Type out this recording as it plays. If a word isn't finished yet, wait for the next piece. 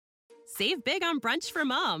Save big on brunch for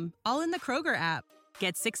mom, all in the Kroger app.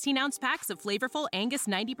 Get 16-ounce packs of flavorful Angus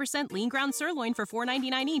 90% lean ground sirloin for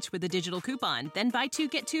 $4.99 each with a digital coupon. Then buy 2,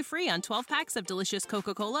 get 2 free on 12 packs of delicious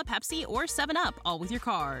Coca-Cola, Pepsi, or 7-Up, all with your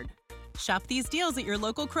card. Shop these deals at your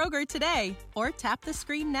local Kroger today, or tap the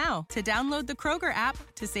screen now to download the Kroger app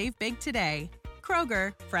to save big today.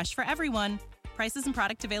 Kroger, fresh for everyone. Prices and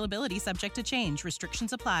product availability subject to change.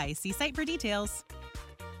 Restrictions apply. See site for details.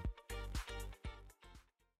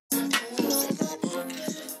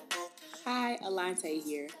 Hi, Allanté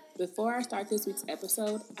here. Before I start this week's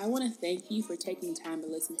episode, I want to thank you for taking time to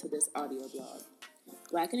listen to this audio blog.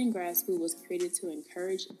 Black Grad School was created to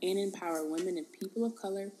encourage and empower women and people of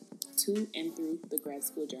color to and through the grad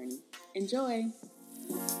school journey. Enjoy!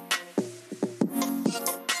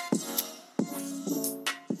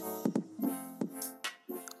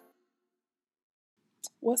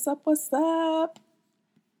 What's up, what's up?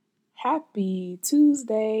 Happy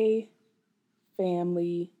Tuesday,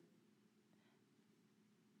 family.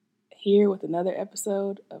 Here with another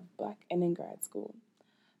episode of Black and Grad School.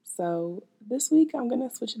 So this week I'm going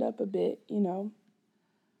to switch it up a bit,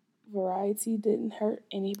 variety didn't hurt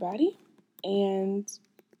anybody. And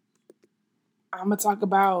I'm going to talk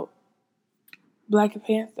about Black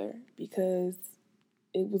Panther because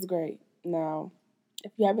it was great. Now,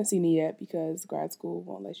 if you haven't seen it yet, because grad school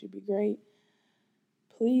won't let you be great,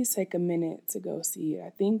 please take a minute to go see it. I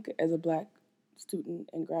think as a Black student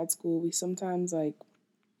in grad school, we sometimes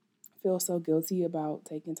feel so guilty about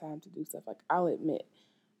taking time to do stuff. I'll admit,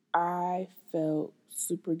 I felt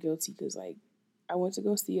super guilty because I went to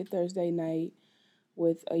go see it Thursday night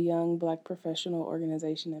with a young Black professional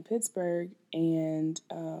organization in Pittsburgh, and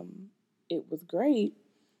it was great.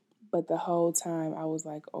 But the whole time I was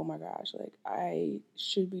like, oh my gosh, I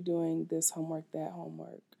should be doing this homework, that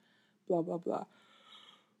homework, blah, blah, blah.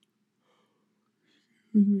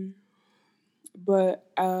 Mm-hmm. But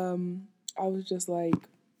I was just like,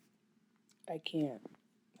 I can't.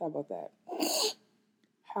 How about that?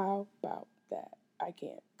 How about that? I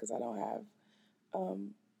can't because I don't have,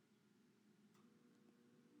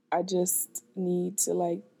 I just need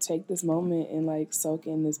to take this moment and soak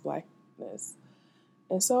in this Blackness.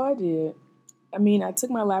 And so I did. I mean, I took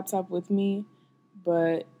my laptop with me,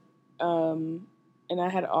 but, and I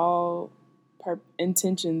had all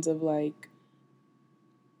intentions of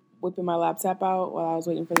whipping my laptop out while I was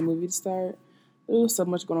waiting for the movie to start. There was so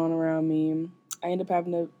much going on around me. I ended up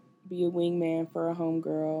having to be a wingman for a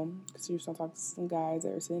homegirl because she was trying to talk to some guys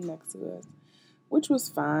that were sitting next to us, which was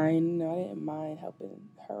fine. I didn't mind helping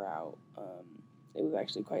her out. It was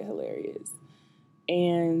actually quite hilarious.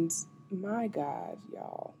 And my God,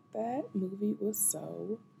 y'all, that movie was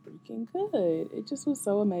so freaking good. It just was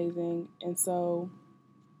so amazing. And so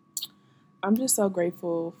I'm just so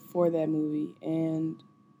grateful for that movie. And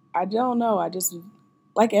I don't know, I just,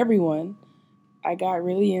 like everyone, I got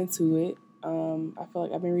really into it. I feel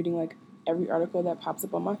like I've been reading every article that pops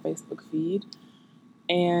up on my Facebook feed.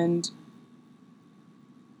 And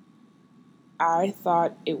I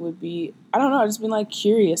thought it would be, I don't know, I've just been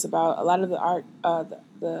curious about a lot of the art,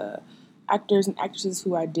 the actors and actresses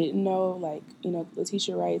who I didn't know.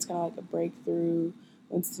 Letitia Wright is kind of a breakthrough.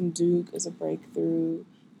 Winston Duke is a breakthrough.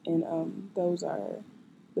 And those are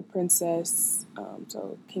the princess,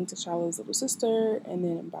 so King T'Challa's little sister, and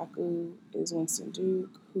then M'Baku is Winston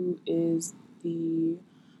Duke, who is the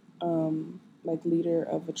leader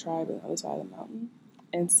of a tribe on the other side of the mountain.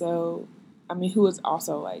 And so, who is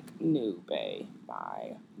also new bae.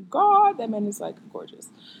 My God, that man is gorgeous.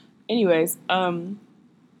 Anyways,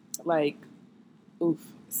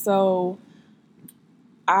 oof. So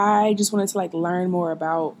I just wanted to learn more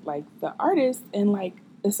about the artist, and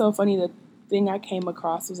it's so funny. The thing I came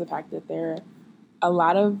across was the fact that there are a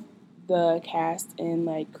lot of the cast and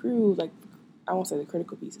crew, I won't say the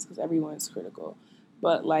critical pieces because everyone's critical,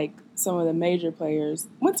 but some of the major players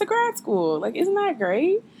went to grad school. Isn't that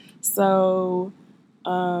great? So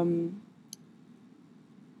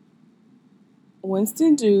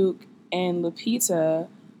Winston Duke and Lupita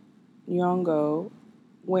Nyong'o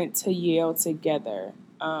went to Yale together.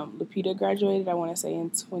 Lupita graduated, I want to say, in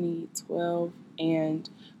 2012, and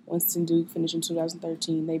Winston Duke finished in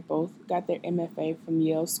 2013. They both got their MFA from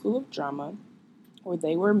Yale School of Drama, where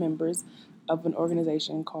they were members of an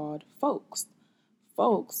organization called Folks.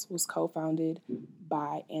 Folks was co-founded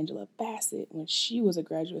by Angela Bassett when she was a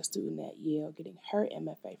graduate student at Yale getting her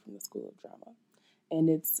MFA from the School of Drama. And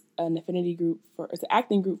it's an affinity group it's an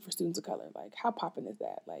acting group for students of color. How poppin' is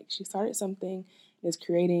that? She started something that's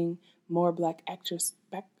creating more Black actors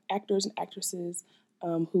and actresses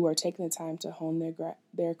who are taking the time to hone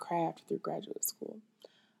their craft through graduate school.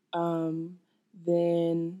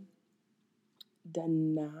 Then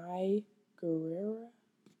Danai Guerrera.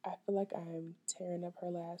 I feel like I'm tearing up her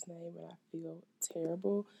last name and I feel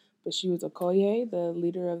terrible. But she was Okoye, the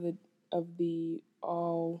leader of the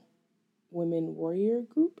all women warrior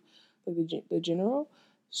group, like the general.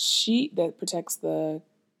 She that protects the.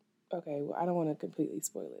 Okay, well I don't want to completely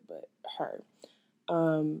spoil it, but her.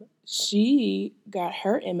 She got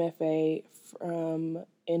her MFA from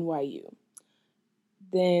NYU.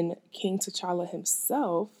 Then King T'Challa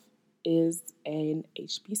himself is an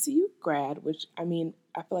HBCU grad, which I mean,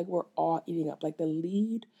 I feel like we're all eating up. Like the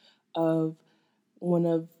lead of one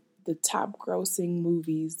of the top grossing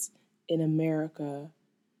movies in America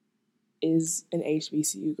is an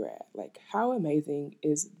HBCU grad. Like, how amazing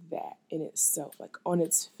is that in itself? Like, on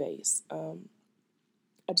its face.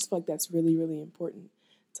 I just feel like that's really, really important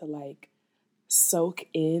to like soak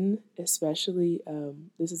in, especially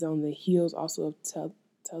this is on the heels also of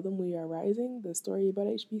Tell Them We Are Rising, the story about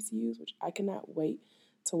HBCUs, which I cannot wait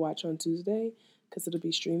to watch on Tuesday because it'll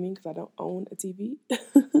be streaming because I don't own a TV.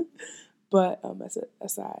 But that's an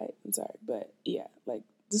aside. I'm sorry. But yeah, like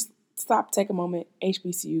just stop, take a moment.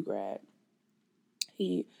 HBCU grad.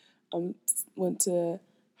 He went to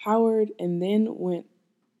Howard and then went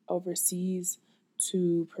overseas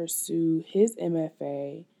to pursue his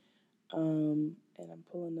MFA. And I'm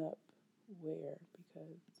pulling up where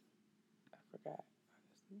because I forgot,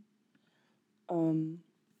 honestly.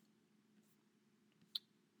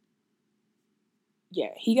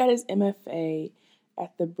 Yeah, he got his MFA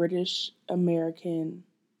at the British American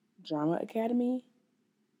Drama Academy.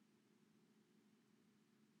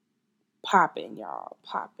 Popping, y'all,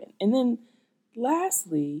 popping. And then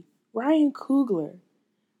lastly, Ryan Coogler,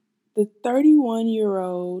 the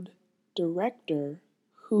 31-year-old director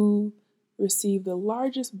who received the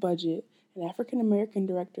largest budget an African American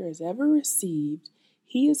director has ever received.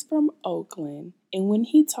 He is from Oakland, and when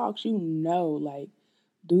he talks, you know, like,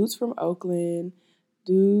 dude's from Oakland.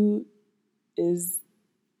 Dude is,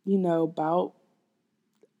 you know, about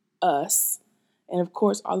us. And of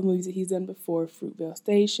course, all the movies that he's done before, Fruitvale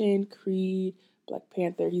Station, Creed, Black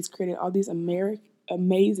Panther, he's created all these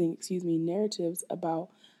amazing narratives about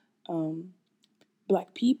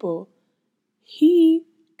Black people. He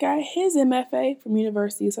got his MFA from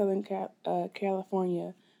University of Southern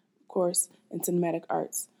California, of course, in cinematic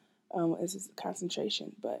arts as his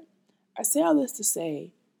concentration. But I say all this to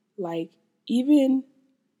say, like, even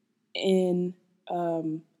in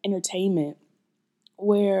entertainment,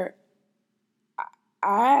 where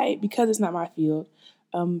because it's not my field,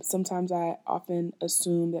 sometimes I often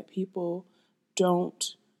assume that people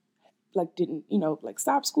didn't,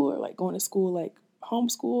 stop school or like going to school, like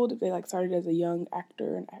homeschooled if they like started as a young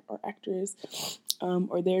actor or actress,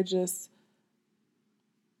 or they're just,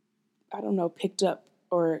 I don't know, picked up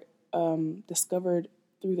or discovered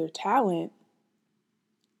through their talent.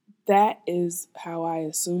 That is how I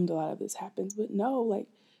assumed a lot of this happens. But no, like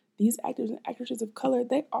these actors and actresses of color,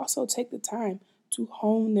 they also take the time to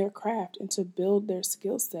hone their craft and to build their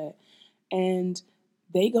skill set. And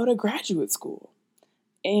they go to graduate school.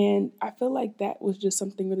 And I feel like that was just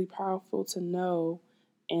something really powerful to know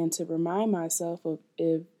and to remind myself of,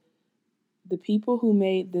 if the people who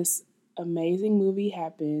made this amazing movie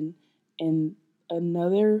happen in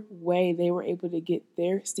another way they were able to get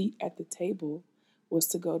their seat at the table was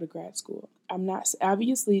to go to grad school. I'm not,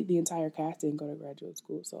 obviously the entire cast didn't go to graduate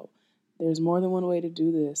school, so there's more than one way to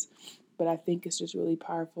do this, but I think it's just really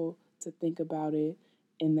powerful to think about it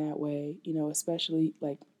in that way, especially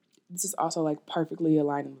like, this is also like perfectly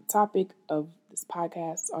aligned with the topic of this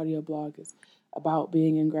podcast. Audio blog is about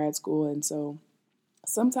being in grad school. And so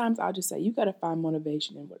sometimes I'll just say, you got to find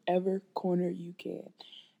motivation in whatever corner you can.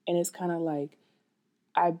 And it's kind of like,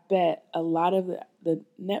 I bet a lot of the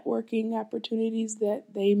networking opportunities that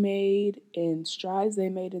they made and strides they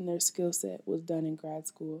made in their skill set was done in grad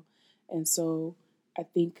school. And so I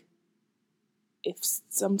think if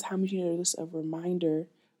sometimes you need just a reminder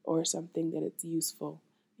or something that it's useful,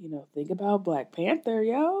 think about Black Panther,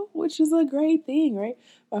 which is a great thing, right?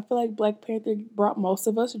 I feel like Black Panther brought most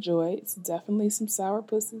of us joy. It's definitely some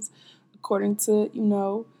sourpusses, according to,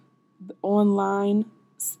 the online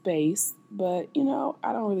space. But,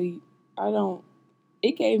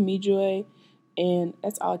 it gave me joy, and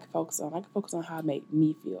that's all I can focus on. I can focus on how it made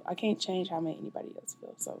me feel. I can't change how it made anybody else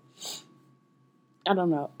feel. So, I don't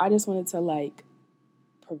know. I just wanted to,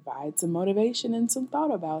 provide some motivation and some thought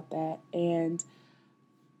about that. And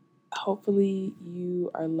hopefully you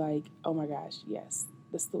are like, oh my gosh, yes,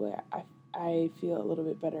 this is the way I feel a little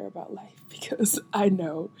bit better about life, because I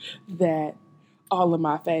know that all of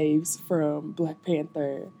my faves from Black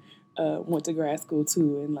Panther went to grad school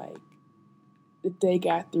too, and if they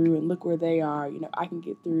got through and look where they are, I can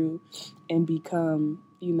get through and become,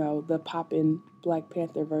 the poppin' Black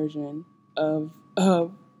Panther version of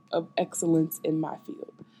excellence in my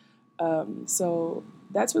field. So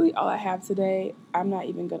that's really all I have today. I'm not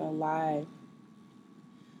even going to lie.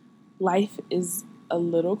 Life is a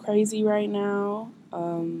little crazy right now.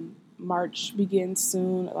 March begins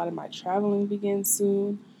soon. A lot of my traveling begins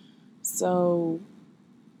soon. So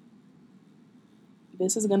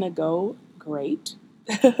this is going to go great.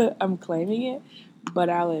 I'm claiming it. But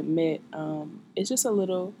I'll admit, it's just a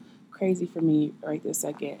little crazy for me right this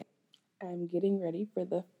second. I'm getting ready for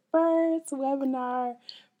the first webinar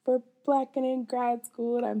for Black in Grad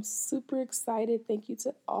School, and I'm super excited. Thank you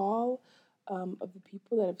to all of the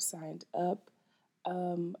people that have signed up.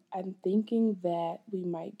 I'm thinking that we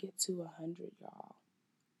might get to 100, y'all.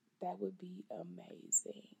 That would be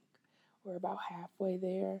amazing. We're about halfway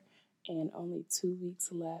there, and only 2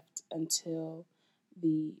 weeks left until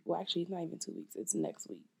actually, it's not even 2 weeks. It's next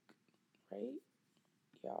week, right?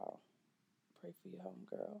 Y'all, pray for your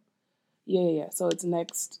homegirl. Yeah. So it's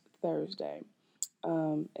next Thursday.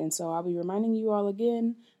 And so I'll be reminding you all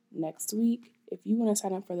again next week. If you want to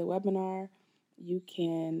sign up for the webinar, you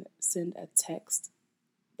can send a text,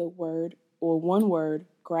 the word or one word,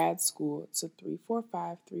 grad school, to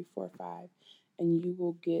 345345, and you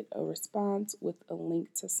will get a response with a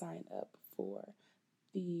link to sign up for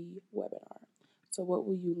the webinar. So what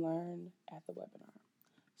will you learn at the webinar?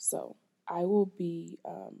 So I will be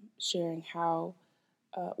sharing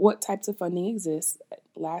what types of funding exist.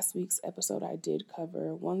 Last week's episode, I did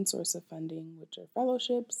cover one source of funding, which are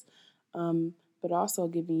fellowships, but also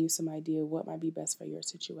giving you some idea what might be best for your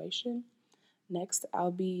situation. Next,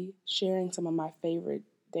 I'll be sharing some of my favorite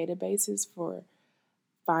databases for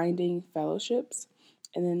finding fellowships.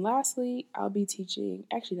 And then lastly, I'll be teaching,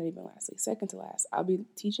 actually not even lastly, second to last, I'll be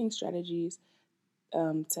teaching strategies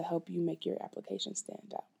to help you make your application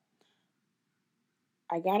stand out.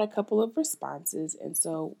 I got a couple of responses, and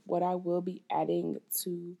so what I will be adding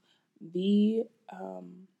to the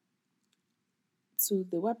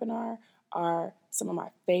webinar are some of my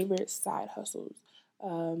favorite side hustles,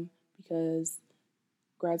 because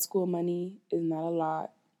grad school money is not a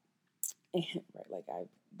lot, and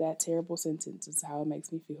that terrible sentence is how it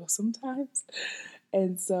makes me feel sometimes,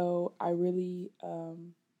 and so I really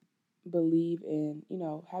believe in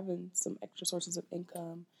having some extra sources of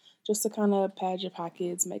income just to kind of pad your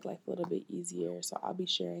pockets, make life a little bit easier. So I'll be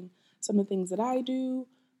sharing some of the things that I do,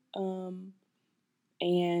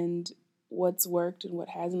 and what's worked and what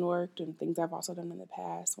hasn't worked, and things I've also done in the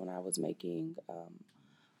past when I was making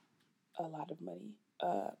a lot of money.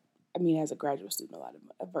 As a graduate student,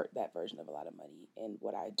 that version of a lot of money and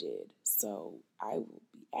what I did. So I will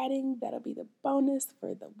be adding, that'll be the bonus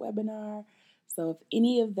for the webinar. So if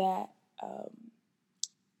any of that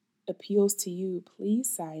appeals to you, please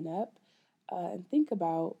sign up and think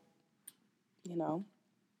about,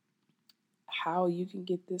 how you can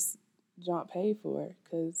get this jaunt paid for.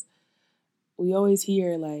 Because we always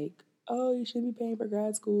hear oh, you shouldn't be paying for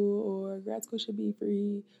grad school, or grad school should be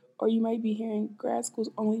free. Or you might be hearing grad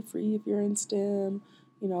school's only free if you're in STEM,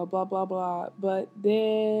 blah, blah, blah. But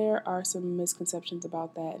there are some misconceptions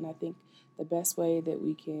about that. And I think the best way that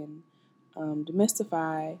we can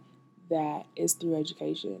demystify that is through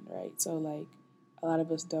education, right? So a lot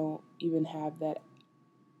of us don't even have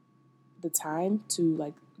the time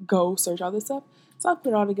to go search all this stuff. So I'll put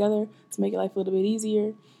it all together to make your life a little bit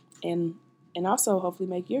easier, and also hopefully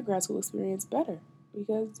make your grad school experience better,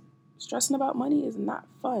 because stressing about money is not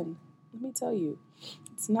fun. Let me tell you,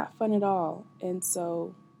 it's not fun at all. And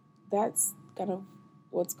so that's kind of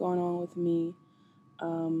what's going on with me.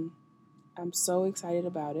 I'm so excited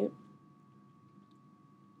about it.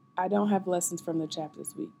 I don't have lessons from the chat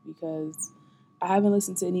this week because I haven't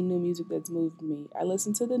listened to any new music that's moved me. I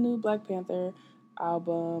listened to the new Black Panther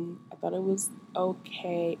album. I thought it was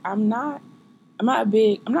okay. I'm not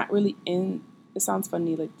really in, it sounds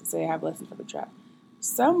funny to say I have lessons from the trap.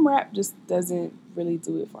 Some rap just doesn't really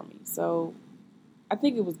do it for me. So I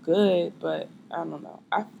think it was good, but I don't know.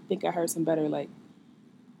 I think I heard some better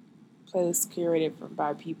playlists curated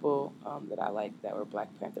by people that I like that were Black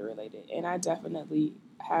Panther related. And I definitely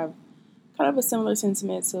have kind of a similar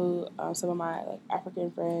sentiment to some of my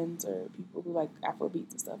African friends or people who like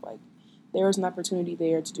Afrobeats and stuff. There was an opportunity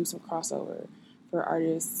there to do some crossover for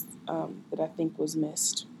artists that I think was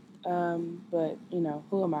missed. But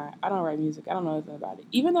who am I? I don't write music. I don't know anything about it.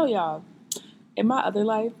 Even though, y'all, in my other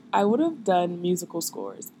life, I would have done musical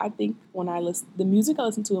scores. I think when the music I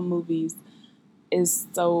listen to in movies is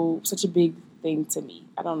such a big thing to me.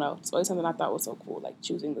 I don't know. It's always something I thought was so cool,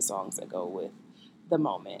 choosing the songs that go with the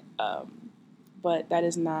moment. but that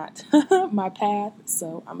is not my path.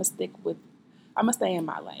 So I'm gonna stay in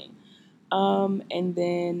my lane. And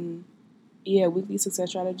then, yeah, weekly success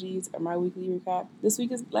strategies are my weekly recap.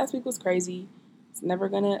 Last week was crazy. It's never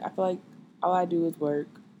gonna, I feel like all I do is work,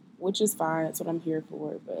 which is fine. That's what I'm here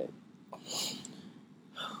for. But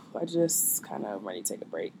I just kind of ready to take a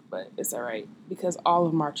break, but it's all right because all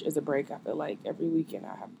of March is a break. I feel like every weekend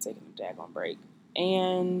I have to take a daggone break.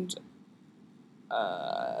 And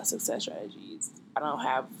success strategies. I don't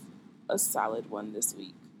have a solid one this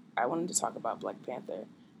week. I wanted to talk about Black Panther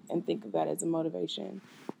and think of that as a motivation.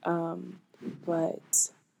 But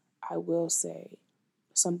I will say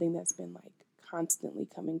something that's been like constantly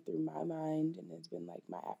coming through my mind and has been like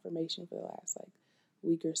my affirmation for the last like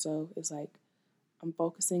week or so is like I'm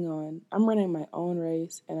running my own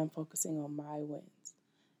race and I'm focusing on my wins.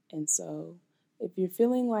 And so if you're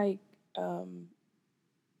feeling like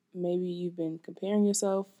maybe you've been comparing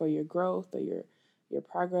yourself for your growth or your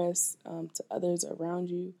progress to others around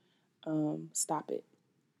you, stop it.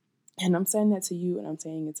 And I'm saying that to you and I'm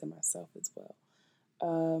saying it to myself as well.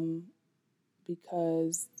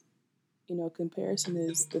 Because, comparison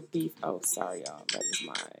is the thief. Oh, sorry, y'all. That is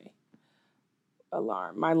my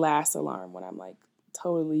alarm, my last alarm when I'm like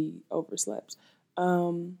totally overslept.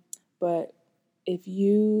 But if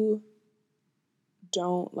you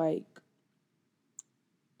don't like,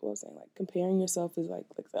 what was I saying? Like comparing yourself is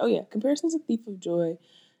comparison is a thief of joy,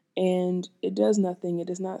 and it does nothing. It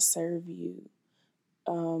does not serve you.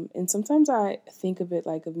 And sometimes I think of it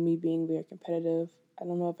like of me being very competitive. I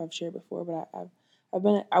don't know if I've shared before, but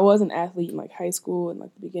I was an athlete in like high school and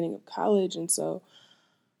like the beginning of college, and so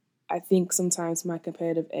I think sometimes my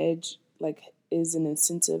competitive edge like is an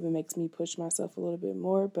incentive and makes me push myself a little bit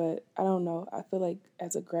more, but I don't know. I feel like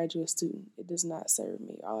as a graduate student, it does not serve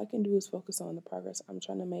me. All I can do is focus on the progress I'm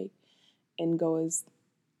trying to make and go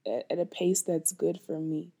at a pace that's good for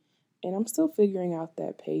me. And I'm still figuring out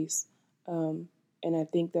that pace. And I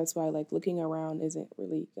think that's why like looking around isn't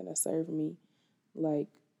really going to serve me, like,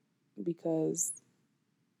 because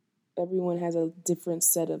everyone has a different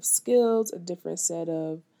set of skills, a different set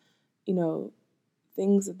of,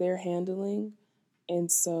 things that they're handling. And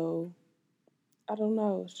so, I don't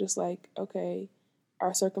know. It's just like, okay,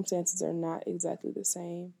 our circumstances are not exactly the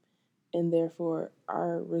same, and therefore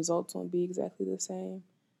our results won't be exactly the same.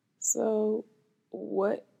 So,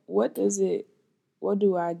 what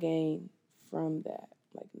do I gain from that?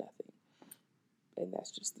 Like nothing. And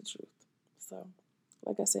that's just the truth. So,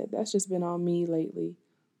 like I said, that's just been on me lately,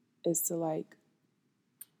 is to like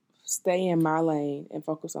stay in my lane and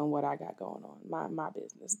focus on what I got going on. My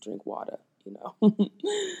business, drink water,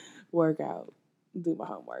 work out, do my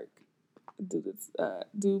homework,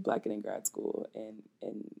 do Black Grad School and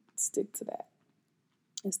stick to that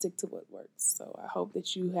and stick to what works. So I hope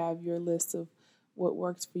that you have your list of what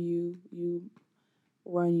works for you. You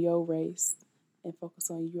run your race and focus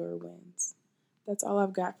on your wins. That's all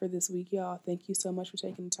I've got for this week, y'all. Thank you so much for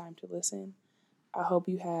taking the time to listen. I hope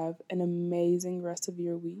you have an amazing rest of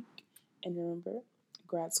your week. And remember,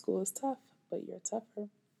 grad school is tough, but you're tougher.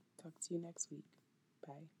 Talk to you next week.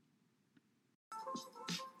 Bye.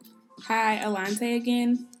 Hi, Allanté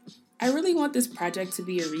again. I really want this project to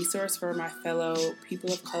be a resource for my fellow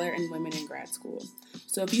people of color and women in grad school.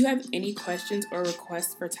 So if you have any questions or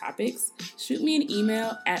requests for topics, shoot me an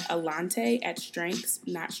email at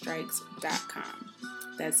allante@strengthsnotstrikes.com.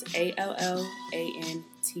 That's ALLANTE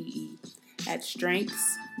at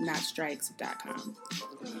strengthsnotstrikes.com.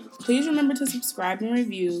 Please remember to subscribe and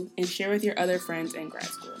review and share with your other friends in grad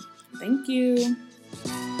school. Thank you.